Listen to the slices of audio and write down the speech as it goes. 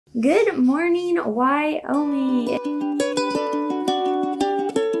Good morning, Wyoming.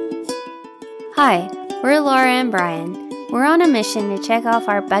 Hi, we're Laura and Brian. We're on a mission to check off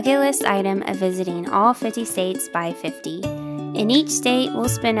our bucket list item of visiting all 50 states by 50. In each state, we'll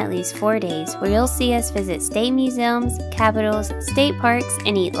spend at least 4 days where you'll see us visit state museums, capitals, state parks,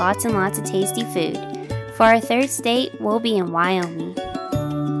 and eat lots and lots of tasty food. For our third state, we'll be in Wyoming.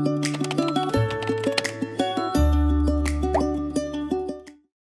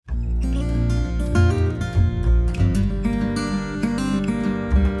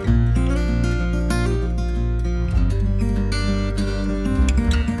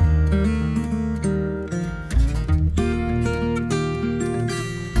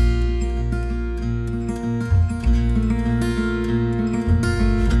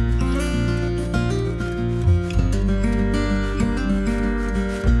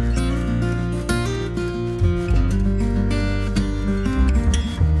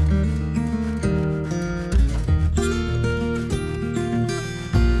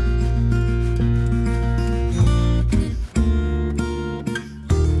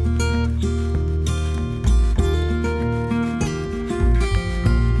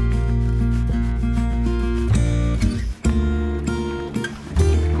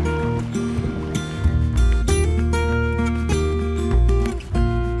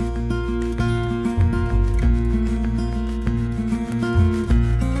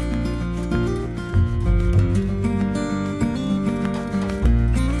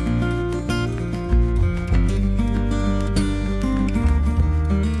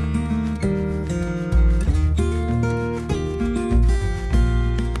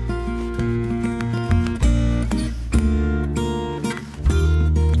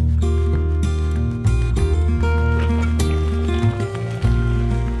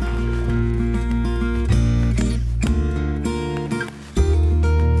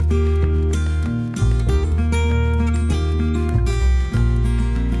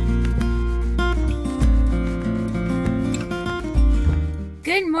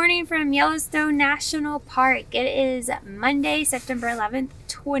 Good morning from Yellowstone National Park. It is Monday, September 11th,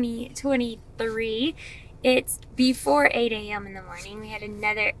 2023. It's before 8 a.m. in the morning. We had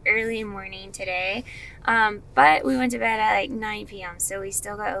another early morning today, but we went to bed at like 9 p.m. so we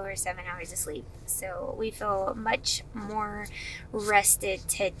still got over 7 hours of sleep. So we feel much more rested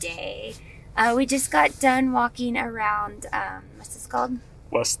today. We just got done walking around, what's this called?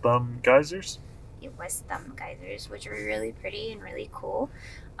 West Thumb Geysers. West Thumb Geysers, which were really pretty and really cool.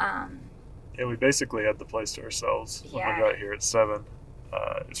 Yeah, we basically had the place to ourselves when Yeah. we got here at 7.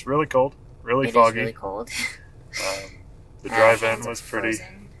 It's really cold, really It foggy. is really cold. The Our drive-in hands are was pretty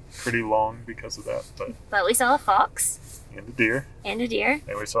frozen. long because of that, But we saw a fox and a deer. and a deer.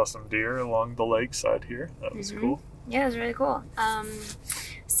 And we saw some deer along the lakeside here. That was cool. Yeah, it was really cool.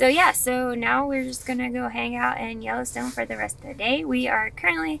 So now we're just gonna go hang out in Yellowstone for the rest of the day. We are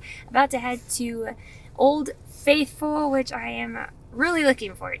currently about to head to Old Faithful, which I am really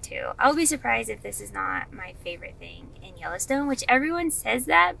looking forward to. I'll be surprised if this is not my favorite thing in Yellowstone, which everyone says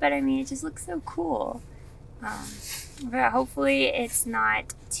that, but I mean, it just looks so cool. But hopefully it's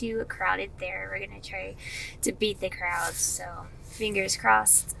not too crowded there. We're gonna try to beat the crowds, so fingers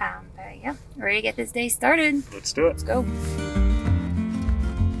crossed. But yeah, we're ready to get this day started. Let's do it. Let's go.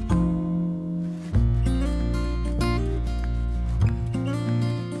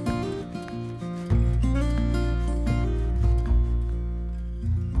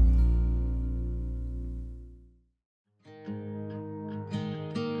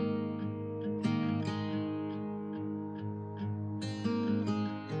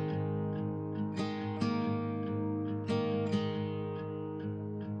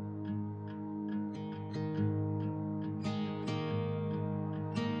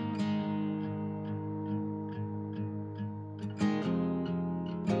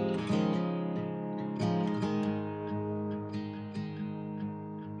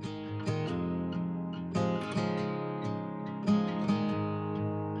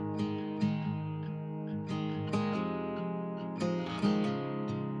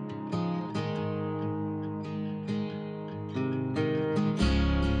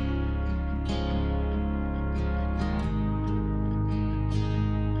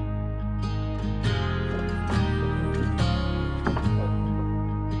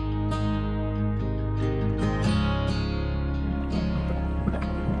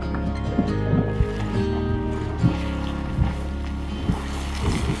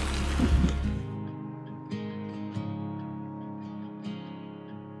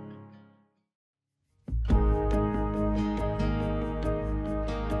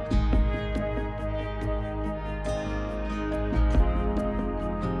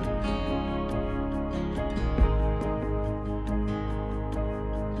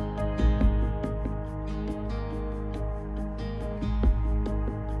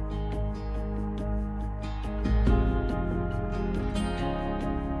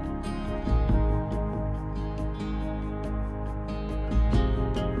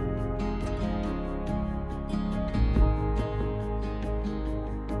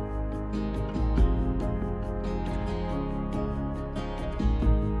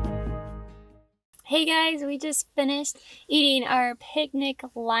 Hey guys, we just finished eating our picnic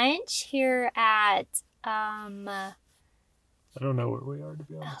lunch here at I don't know where we are, to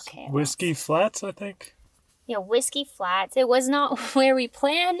be honest. Okay, Whiskey Flats, I think. Yeah, Whiskey Flats. It was not where we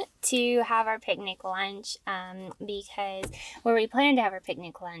planned to have our picnic lunch, because where we planned to have our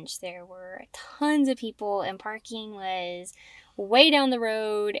picnic lunch, there were tons of people and parking was way down the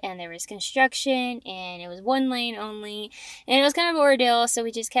road and there was construction and it was one lane only and it was kind of an ordeal, so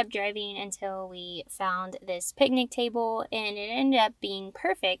we just kept driving until we found this picnic table and it ended up being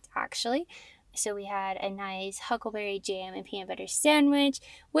perfect actually. So we had a nice huckleberry jam and peanut butter sandwich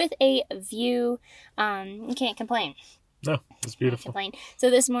with a view. You can't complain. No, it's beautiful. Can't complain. So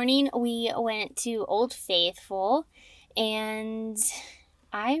this morning we went to Old Faithful and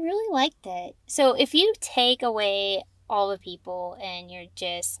I really liked it. So if you take away all the people and you're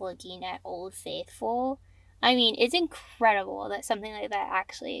just looking at Old Faithful, I mean, it's incredible that something like that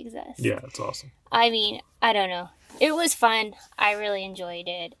actually exists. Yeah, it's awesome. I mean, I don't know. It was fun. I really enjoyed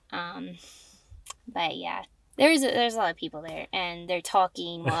it. But yeah, there's a lot of people there, and they're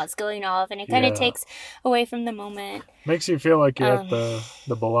talking while it's going off, and it kind of takes away from the moment. Makes you feel like you're at the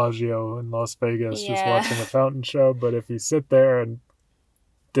Bellagio in Las Vegas, just watching a fountain show. But if you sit there and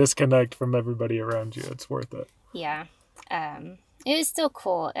disconnect from everybody around you, it's worth it. Yeah. It was still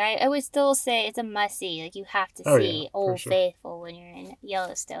cool. I would still say it's a must-see. Like, you have to see Old Faithful when you're in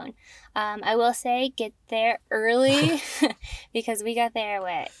Yellowstone. I will say, get there early because we got there,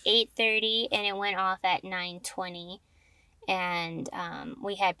 8:30, and it went off at 9:20. And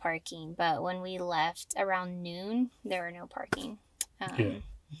we had parking, but when we left around noon, there were no parking.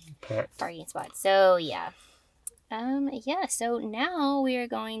 Packed. Parking spots. So, yeah. So now we are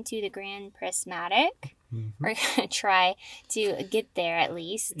going to the Grand Prismatic. Mm-hmm. We're going to try to get there at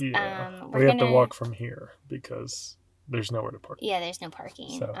least. Yeah. We have to walk from here because there's nowhere to park. Yeah, there's no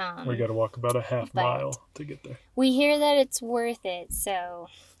parking. So we got to walk about a half mile to get there. We hear that it's worth it, so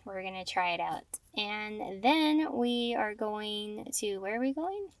we're going to try it out. And then we are going to, where are we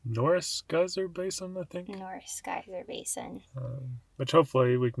going? Norris Geyser Basin, I think. Norris Geyser Basin. Which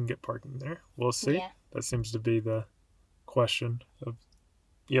hopefully we can get parking there. We'll see. Yeah. That seems to be the question of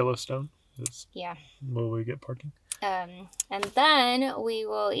Yellowstone. Will we get parking? And then we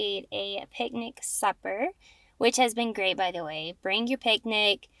will eat a picnic supper, which has been great, by the way. Bring your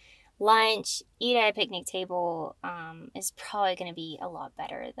picnic, lunch, eat at a picnic table is probably going to be a lot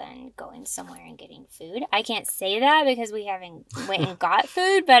better than going somewhere and getting food. I can't say that because we haven't went and got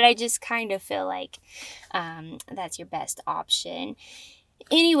food, but I just kind of feel like that's your best option.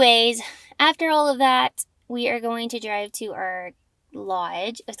 Anyways, after all of that, we are going to drive to our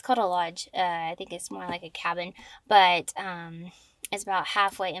lodge. It's called a lodge. I think it's more like a cabin, but it's about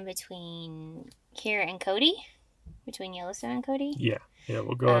halfway in between here and Cody, between Yellowstone and Cody. Yeah,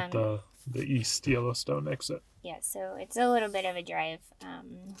 we'll go at the East Yellowstone exit. Yeah, so it's a little bit of a drive,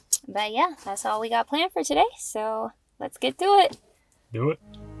 but yeah, that's all we got planned for today. So let's get to it. Do it.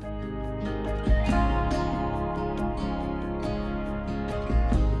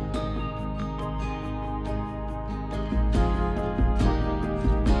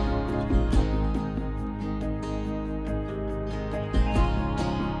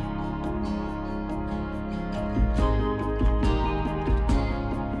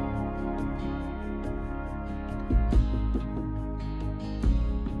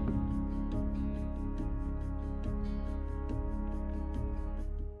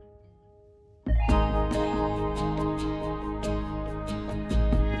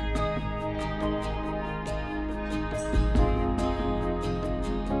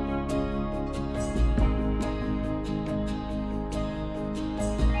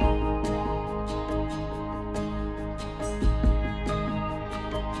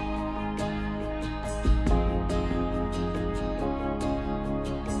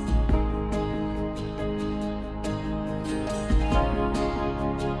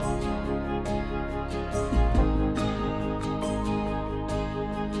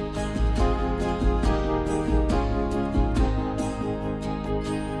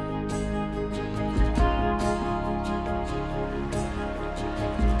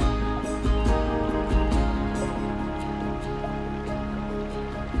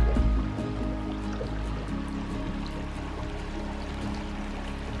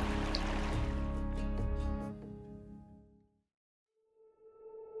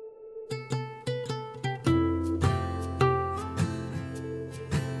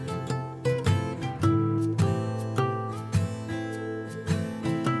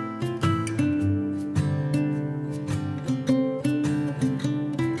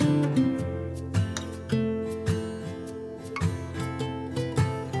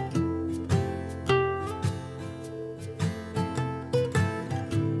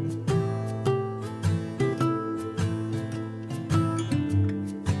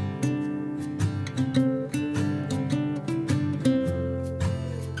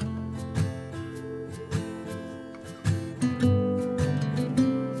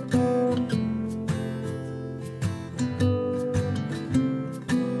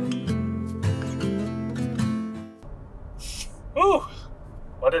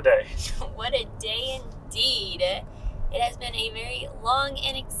 a day. What a day indeed. It has been a very long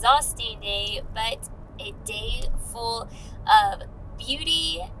and exhausting day, but a day full of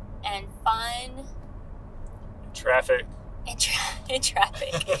beauty and fun. Traffic. And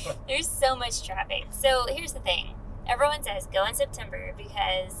traffic. There's so much traffic. So here's the thing. Everyone says go in September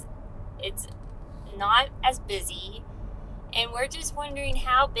because it's not as busy. And we're just wondering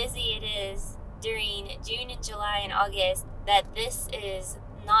how busy it is during June and July and August that this is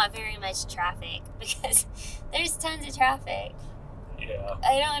not very much traffic, because there's tons of traffic. Yeah.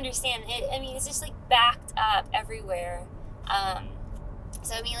 I don't understand it. I mean, it's just like backed up everywhere.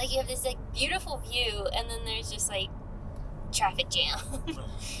 So I mean, like, you have this like beautiful view, and then there's just like traffic jam.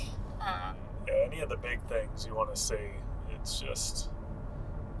 Yeah, any of the big things you want to see, it's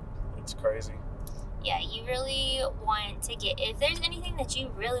crazy. Yeah, you really want to if there's anything that you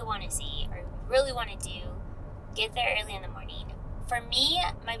really want to see or really want to do, get there early in the morning. For me,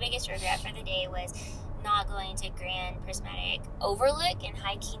 my biggest regret for the day was not going to Grand Prismatic Overlook and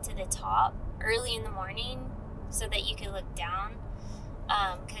hiking to the top early in the morning so that you could look down.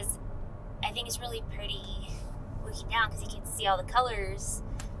 Because I think it's really pretty looking down because you can see all the colors.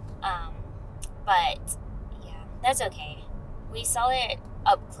 But yeah, that's okay. We saw it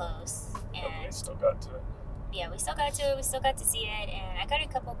up close, and we still got to it. Yeah, we still got to it. We still got to see it, and I got a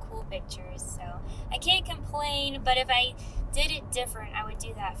couple cool pictures, so I can't complain. But if I did it different, I would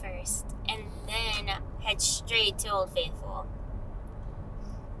do that first, and then head straight to Old Faithful.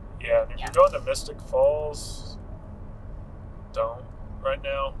 Yeah, and if you're going to Mystic Falls, don't right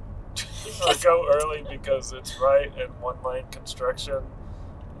now. Or go early because it's right in one-lane construction,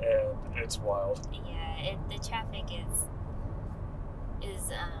 and it's wild. Yeah, the traffic is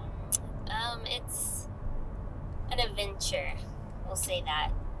it's an adventure. We'll say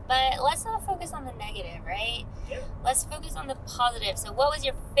that. But let's not focus on the negative, right? Yeah. Let's focus on the positive. So, what was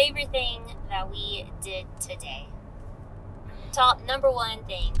your favorite thing that we did today? Top number one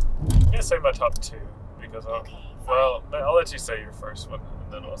thing. I'm gonna say my top two because okay. Well, I'll let you say your first one,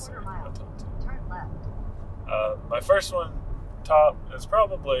 and then I'll say my top two. Turn left. My first one, top, is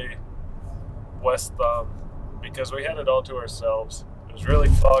probably West Thumb, because we had it all to ourselves. It was really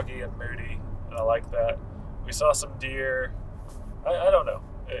foggy and moody, and I like that. We saw some deer. I don't know.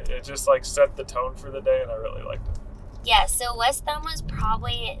 It just like set the tone for the day, and I really liked it. Yeah, so West Thumb was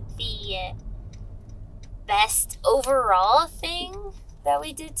probably the best overall thing that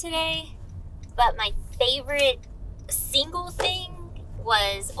we did today. But my favorite single thing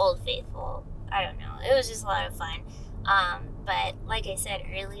was Old Faithful. I don't know. It was just a lot of fun. But like I said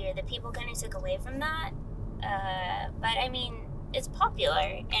earlier, the people kind of took away from that. But I mean, it's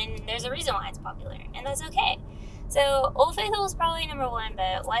popular, and there's a reason why it's popular, and that's okay. So Old Faithful is probably number one,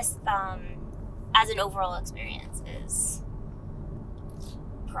 but West Thumb, as an overall experience, is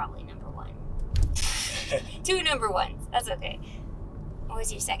probably number one. Two number ones. That's okay. What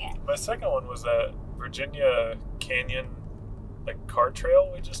was your second? My second one was that Virginia Canyon, like, car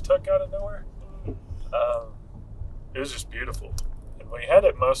trail we just took out of nowhere. It was just beautiful, and we had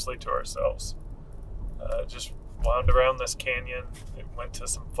it mostly to ourselves. Just wound around this canyon. It went to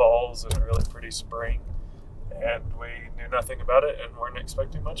some falls and a really pretty spring, and we knew nothing about it and weren't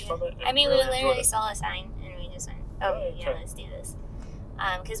expecting much from it. I mean, really we literally saw a sign and we just went, okay. let's do this.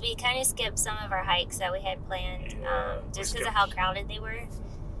 Because we kind of skipped some of our hikes that we had planned, just because of how crowded they were.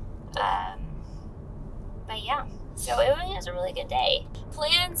 But yeah, so it was a really good day.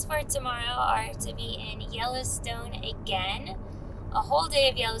 Plans for tomorrow are to be in Yellowstone again. A whole day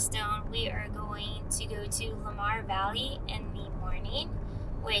of Yellowstone. We are going to go to Lamar Valley in the morning,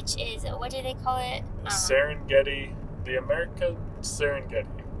 which is, what do they call it? Serengeti, the American Serengeti,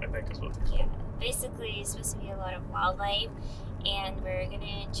 I think is what they call it. Yeah, basically it's supposed to be a lot of wildlife, and we're going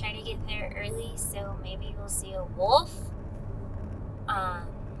to try to get there early, so maybe we'll see a wolf. Yeah,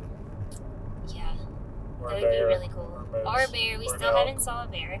 that would be really cool. Or a bear. We still haven't saw a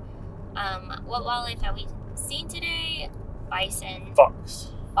bear. What wildlife have we seen today? Bison.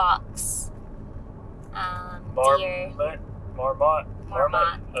 Fox. Deer. Marmot.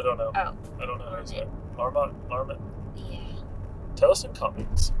 I don't know. Oh. I don't know how to say it. Marmot. Yeah. Tell us in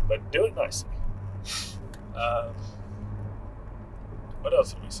comments, but do it nicely. What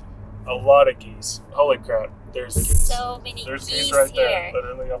else did we see? A lot of geese. Holy crap. There's geese. So many There's geese right here. there,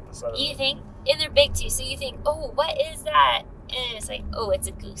 literally off the side of You it. think, and they're big too, so you think, oh, what is that? And it's like, oh, it's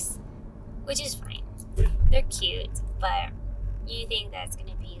a goose. Which is fine. They're cute, but you think that's going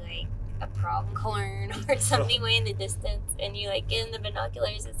to be like a pronghorn or something way in the distance, and you like get in the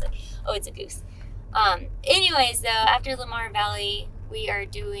binoculars, it's like, oh, it's a goose. Anyways, though, after Lamar Valley, we are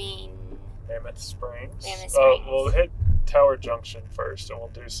doing Mammoth Springs. Mammoth Springs. We'll hit Tower Junction first, and we'll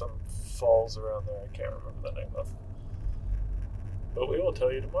do some falls around there. I can't remember the name of. But we will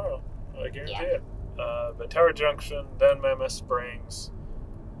tell you tomorrow. I guarantee it. But Tower Junction, then Mammoth Springs,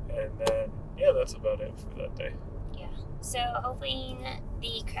 and then yeah, that's about it for that day. Yeah. So hoping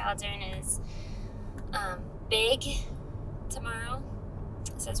the crowds aren't as big tomorrow,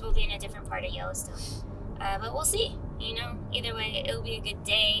 since we'll be in a different part of Yellowstone. But we'll see. You know, either way, it'll be a good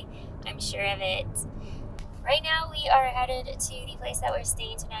day. I'm sure of it. Right now, we are headed to the place that we're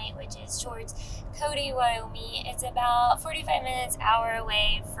staying tonight, which is towards Cody, Wyoming. It's about 45 minutes, hour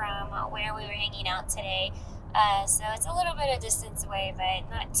away from where we were hanging out today. So it's a little bit of distance away, but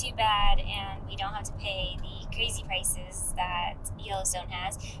not too bad, and we don't have to pay the crazy prices that Yellowstone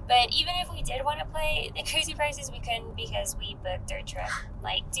has. But even if we did want to pay the crazy prices, we couldn't, because we booked our trip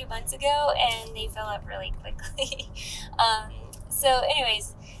like 2 months ago, and they fill up really quickly. So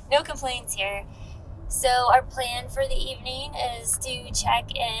anyways, no complaints here. So our plan for the evening is to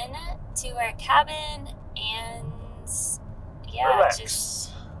check in to our cabin and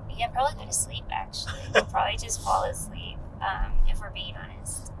Relax. probably go to sleep actually. We'll probably just fall asleep, if we're being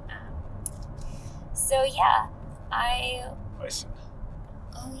honest. So yeah, Bison.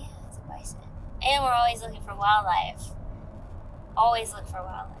 Oh yeah, it's a bison. And we're always looking for wildlife. Always look for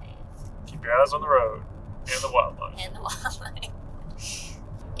wildlife. Keep your eyes on the road and the wildlife. And the wildlife.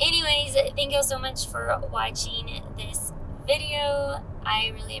 Anyways, thank you so much for watching this video.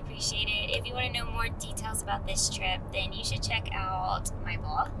 I really appreciate it. If you want to know more details about this trip, then you should check out my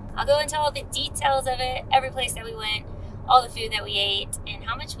blog. I'll go into all the details of it, every place that we went, all the food that we ate, and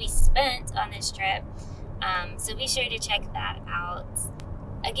how much we spent on this trip. So be sure to check that out.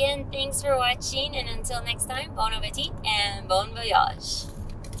 Again, thanks for watching, and until next time, bon appetit and bon voyage.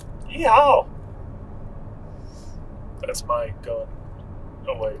 Yeehaw! That's my going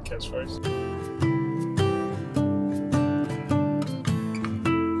away catchphrase.